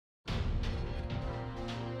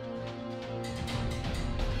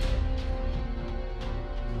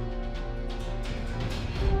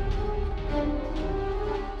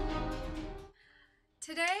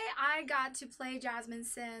got to play Jasmine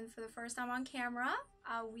Sin for the first time on camera.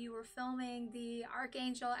 We were filming the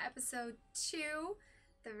Archangel episode 2,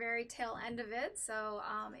 the very tail end of it. So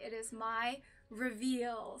it is my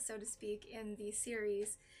reveal, so to speak, in the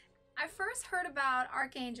series. I first heard about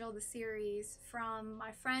Archangel, the series, from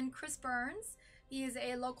my friend Chris Burns. He is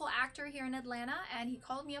a local actor here in Atlanta, and he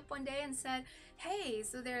called me up one day and said, hey,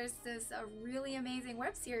 so there's this really amazing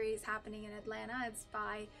web series happening in Atlanta. It's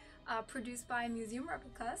produced by Museum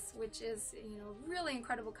Replicas, which is, a really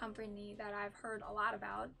incredible company that I've heard a lot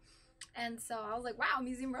about. And so I was like, wow,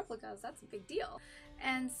 Museum Replicas, that's a big deal.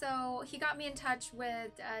 And so he got me in touch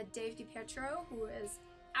with Dave DiPietro, who is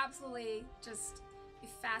absolutely just a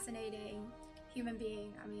fascinating human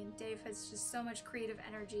being. I mean, Dave has just so much creative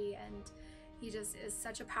energy, and he just is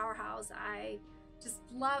such a powerhouse. I just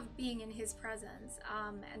love being in his presence.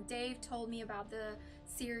 And Dave told me about the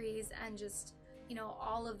series and just,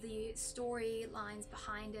 all of the storylines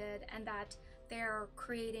behind it, and that they're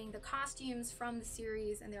creating the costumes from the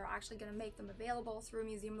series and they're actually going to make them available through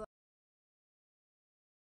Museum.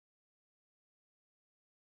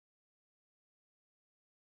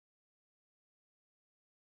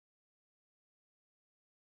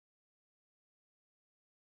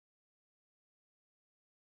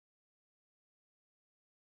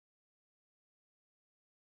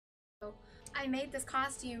 I made this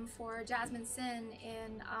costume for Jasmine Sin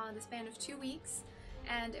in the span of 2 weeks,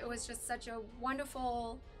 and it was just such a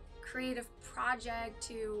wonderful creative project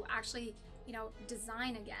to actually,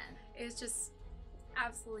 design again. It was just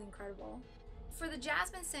absolutely incredible. For the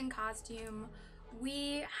Jasmine Sin costume,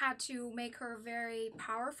 we had to make her very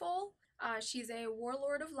powerful. She's a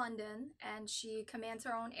warlord of London, and she commands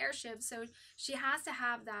her own airship, so she has to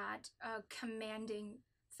have that commanding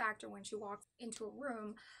factor when she walks into a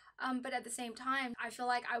room. But at the same time, I feel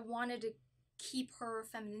like I wanted to keep her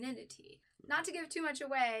femininity. Not to give too much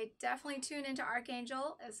away, definitely tune into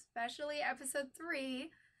Archangel, especially episode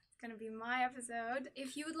 3. It's gonna be my episode.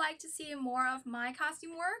 If you would like to see more of my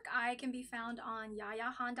costume work, I can be found on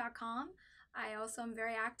yayahan.com. I also am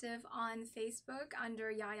very active on Facebook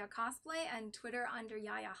under Yaya Cosplay and Twitter under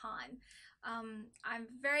Yaya Han. I'm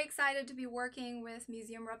very excited to be working with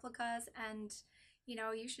Museum Replicas, and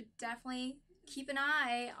you should definitely keep an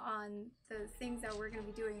eye on the things that we're going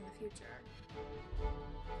to be doing in the future.